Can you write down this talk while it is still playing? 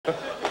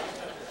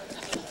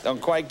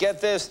Don't quite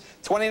get this.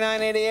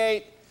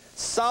 $29.88.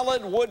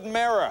 Solid wood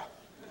mirror.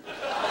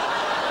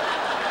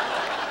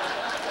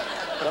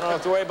 Don't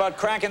have to worry about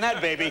cracking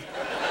that baby.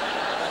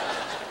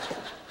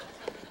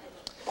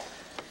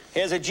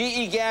 Here's a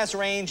GE gas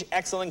range,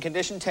 excellent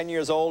condition, 10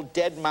 years old,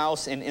 dead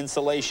mouse in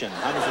insulation.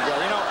 $100.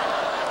 You know,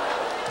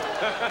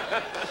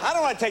 I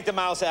don't want to take the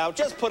mouse out.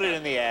 Just put it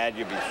in the ad.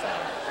 You'll be fine.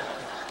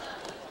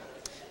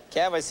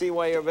 Kev, I see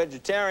why you're a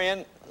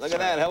vegetarian. Look at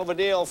that. Hell of a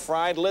deal.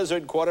 Fried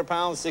lizard, quarter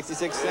pound,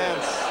 66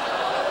 cents.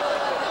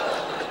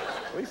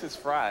 At least it's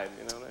fried,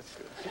 you know. That's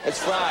good.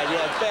 It's fried.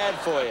 Yeah, it's bad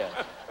for you.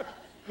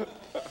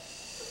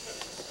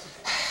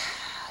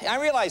 I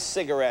realize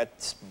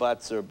cigarette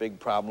butts are a big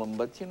problem,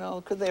 but, you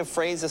know, could they have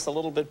phrased this a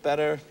little bit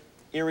better?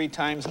 Erie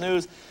Times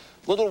News.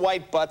 Little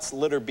white butts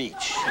litter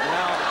beach. You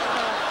know?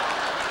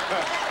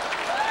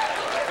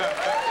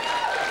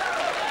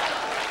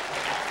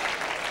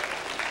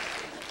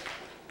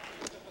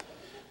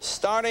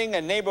 Starting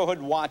a neighborhood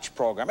watch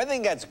program. I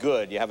think that's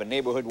good. You have a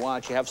neighborhood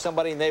watch. You have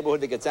somebody in the neighborhood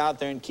that gets out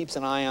there and keeps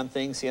an eye on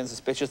things, see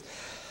unsuspicious.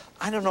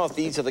 I don't know if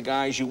these are the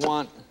guys you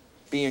want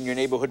being your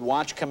neighborhood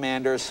watch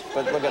commanders,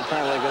 but look at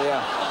apparently,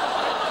 yeah.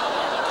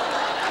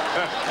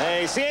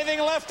 Hey, see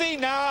anything, Lefty?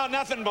 No,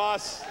 nothing,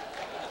 boss.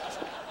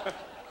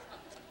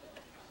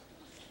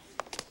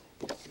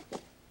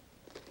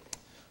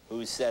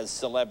 Who says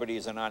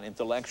celebrities are not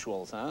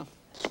intellectuals, huh?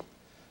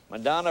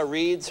 Madonna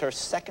reads her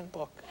second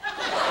book.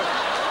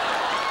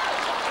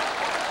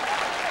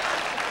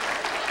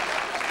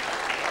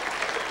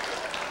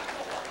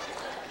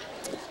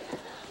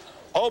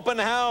 Open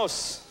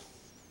house.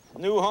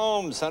 New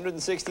homes,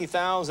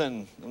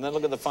 160,000. And then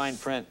look at the fine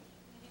print.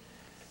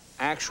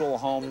 Actual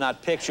home,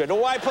 not pictured. Oh,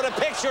 why put a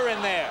picture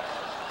in there?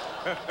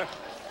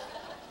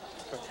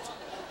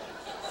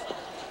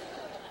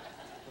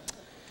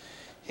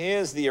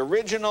 Here's the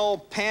original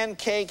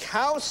pancake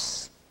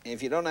house.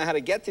 If you don't know how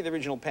to get to the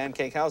original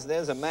pancake house,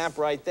 there's a map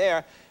right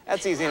there.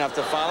 That's easy enough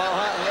to follow,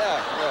 huh?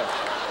 Yeah,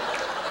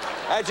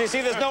 good. As you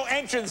see, there's no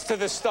entrance to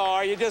the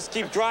star. You just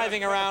keep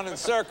driving around in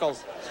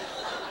circles.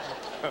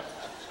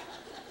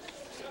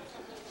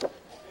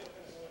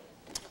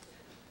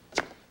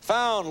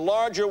 Found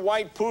larger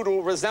white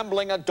poodle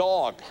resembling a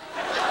dog.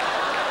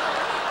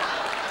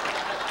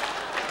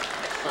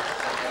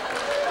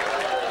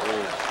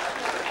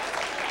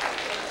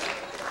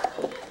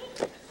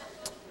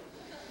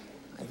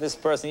 This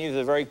person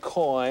is very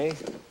coy.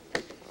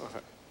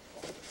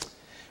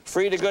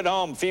 Free to good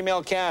home,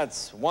 female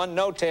cats. One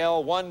no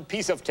tail, one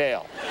piece of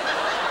tail. Not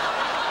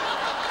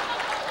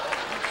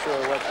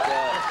sure what...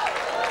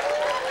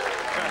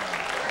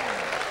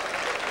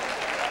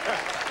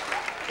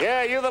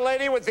 Yeah, you the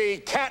lady with the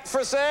cat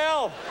for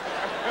sale?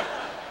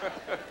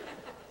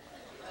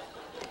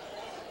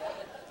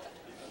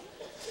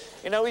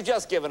 You know, we've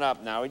just given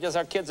up now.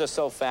 Our kids are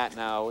so fat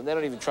now, they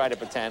don't even try to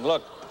pretend.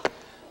 Look,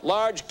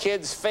 large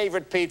kid's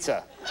favorite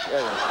pizza.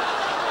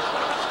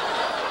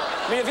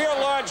 I mean, if you're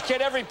a large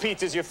kid, every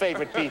pizza's your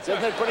favorite pizza,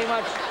 isn't it, pretty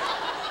much?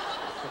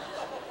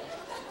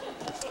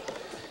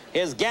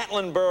 Here's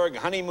Gatlinburg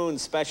honeymoon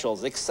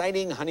specials,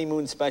 exciting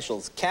honeymoon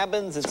specials.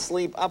 Cabins that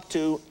sleep up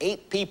to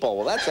 8 people.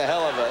 Well, that's a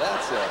hell of a,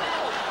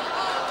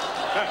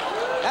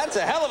 that's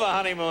a hell of a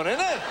honeymoon, isn't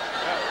it?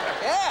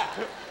 Yeah,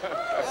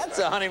 that's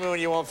a honeymoon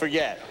you won't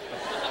forget.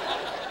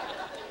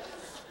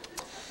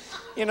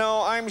 You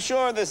know, I'm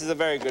sure this is a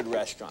very good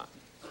restaurant.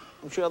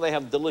 I'm sure they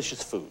have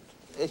delicious food.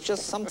 It's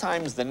just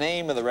sometimes the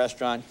name of the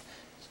restaurant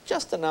is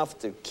just enough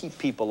to keep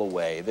people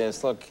away.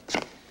 There's, look,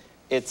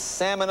 it's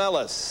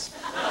Salmonella's.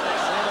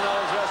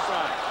 Salmonella's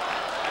restaurant.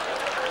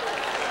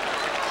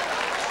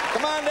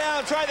 Come on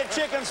down, try the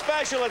chicken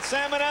special at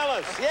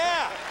Salmonella's.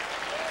 Yeah,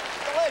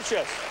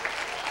 delicious.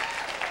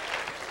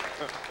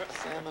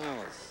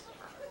 Salmonella's.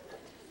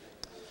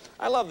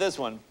 I love this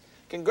one.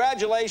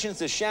 Congratulations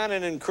to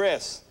Shannon and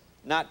Chris.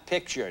 Not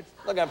pictured.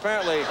 Look,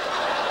 apparently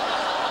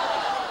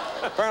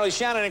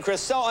Shannon and Chris,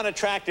 so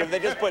unattractive, they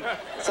just put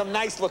some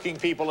nice-looking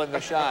people in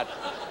the shot.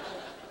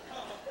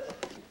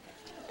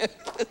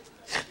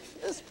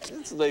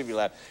 This made me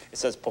laugh. It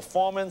says,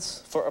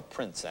 performance for a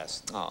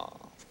princess. Aw.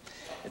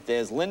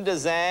 There's Linda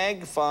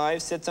Zag,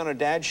 5, sits on her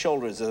dad's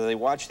shoulders as they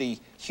watch the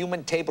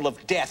Human Table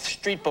of Death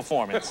street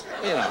performance.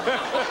 You know.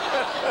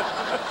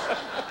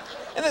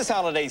 In this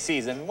holiday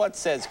season, what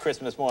says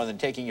Christmas more than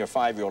taking your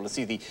 5-year-old to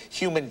see the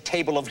Human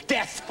Table of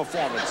Death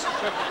performance?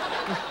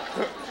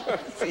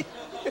 See?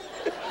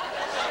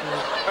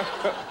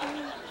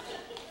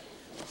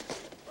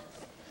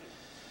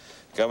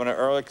 Governor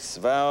Ehrlich's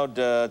vowed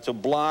to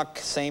block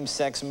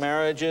same-sex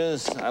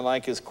marriages. I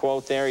like his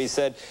quote there. He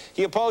said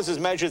he opposes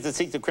measures that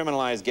seek to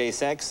criminalize gay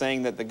sex,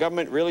 saying that the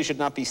government really should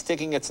not be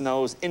sticking its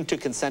nose into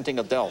consenting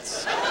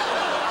adults.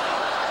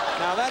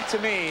 Now, that to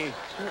me,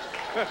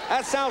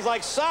 that sounds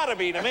like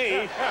sodomy to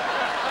me.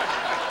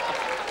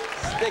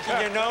 Sticking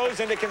your nose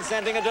into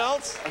consenting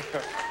adults?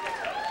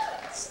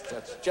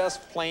 That's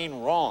just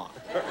plain wrong.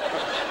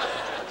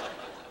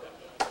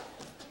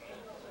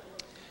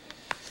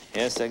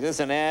 Yes, this is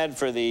an ad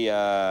for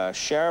the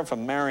sheriff of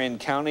Marion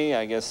County.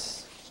 I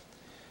guess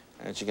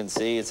As you can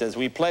see, it says,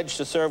 we pledge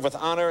to serve with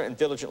honor and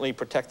diligently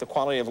protect the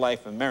quality of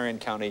life in Marion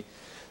County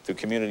through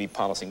community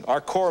policing.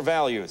 Our core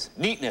values: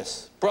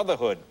 neatness,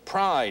 brotherhood,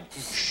 pride,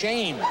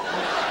 shame.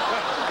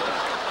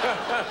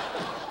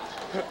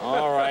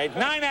 All right,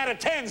 9 out of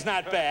 10's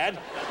not bad.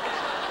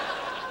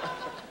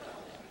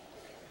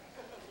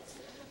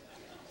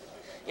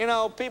 You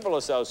know, people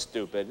are so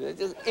stupid. They're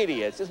just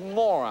idiots, just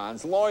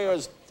morons,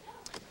 lawyers.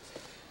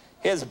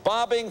 Here's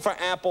bobbing for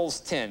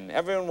apples tin.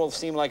 Everyone will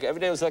seem like, every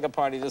day was like a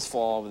party this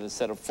fall with a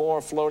set of 4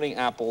 floating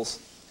apples.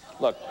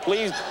 Look,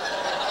 please,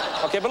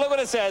 okay, but look what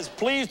it says.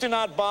 Please do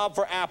not bob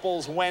for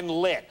apples when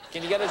lit.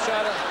 Can you get a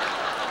shot of?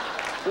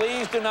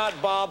 Please do not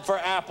bob for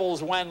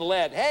apples when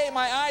lit. Hey,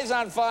 my eye's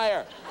on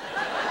fire.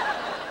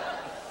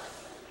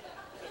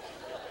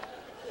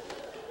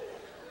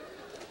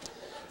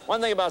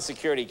 One thing about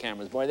security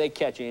cameras, boy, they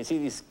catch you. You see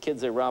these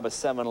kids, they rob a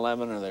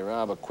 7-Eleven or they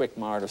rob a Quick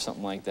Mart or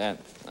something like that.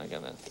 I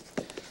got that.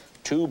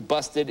 2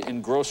 busted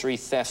in grocery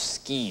theft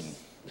scheme.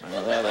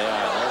 Oh, there they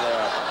are.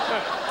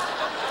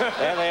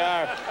 There they are. There they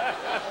are.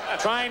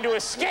 Trying to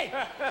escape.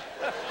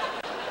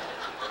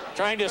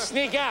 Trying to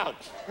sneak out.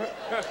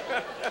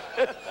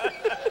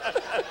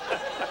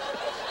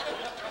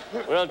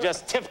 We'll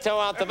just tiptoe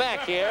out the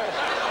back here.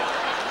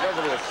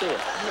 Nobody will see it.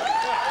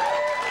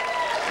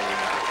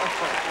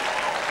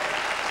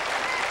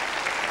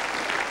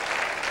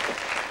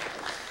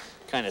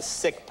 Kind of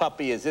sick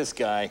puppy is this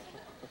guy?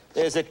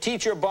 There's a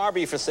teacher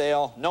Barbie for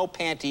sale, no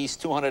panties,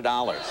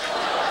 $200. What is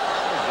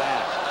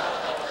that?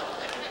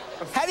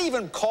 How do you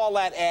even call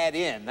that ad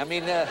in? I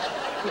mean,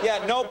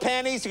 yeah, no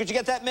panties. Did you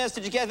get that, miss?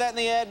 Did you get that in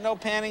the ad? No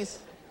panties?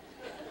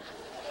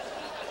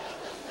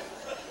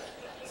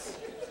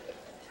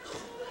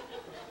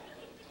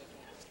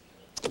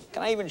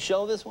 Can I even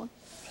show this one?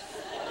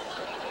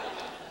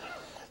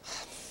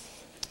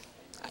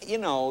 You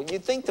know,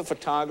 you'd think the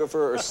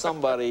photographer or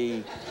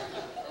somebody,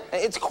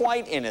 it's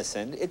quite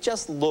innocent. It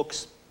just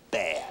looks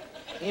bad.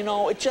 You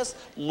know, it just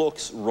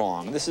looks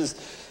wrong. This is,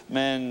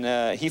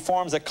 man, he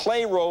forms a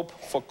clay rope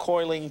for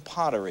coiling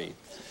pottery.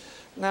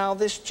 Now,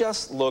 this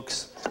just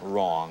looks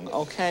wrong,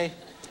 okay?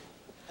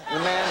 The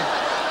man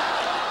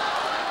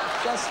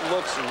just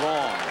looks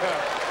wrong.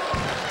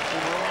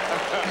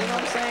 You know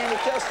what I'm saying? It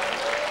just,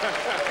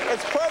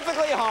 it's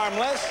perfectly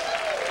harmless.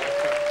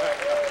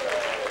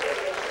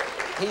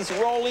 He's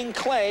rolling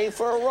clay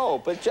for a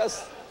rope. It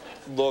just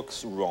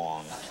looks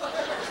wrong.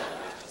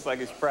 It's like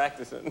he's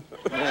practicing.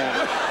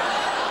 Yeah.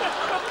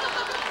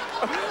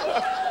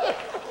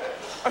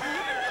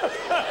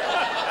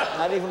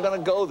 Not even gonna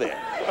go there.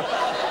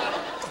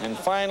 And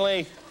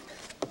finally,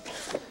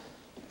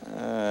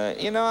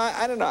 you know,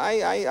 I don't know.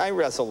 I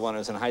wrestled when I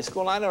was in high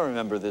school. I don't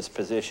remember this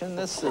position.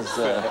 This is,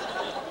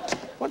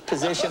 what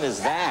position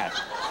is that?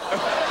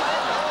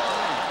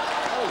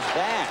 What is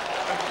that?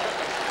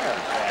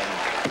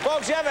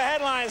 Folks, you have a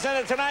headline. Send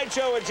it Tonight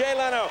Show with Jay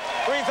Leno,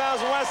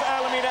 3000 West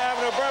Alameda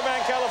Avenue,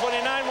 Burbank,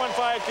 California,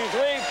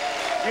 91523.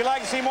 If you'd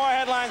like to see more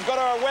headlines, go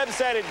to our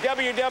website at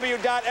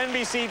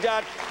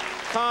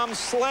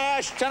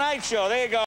www.nbc.com/Tonight Show. There you go.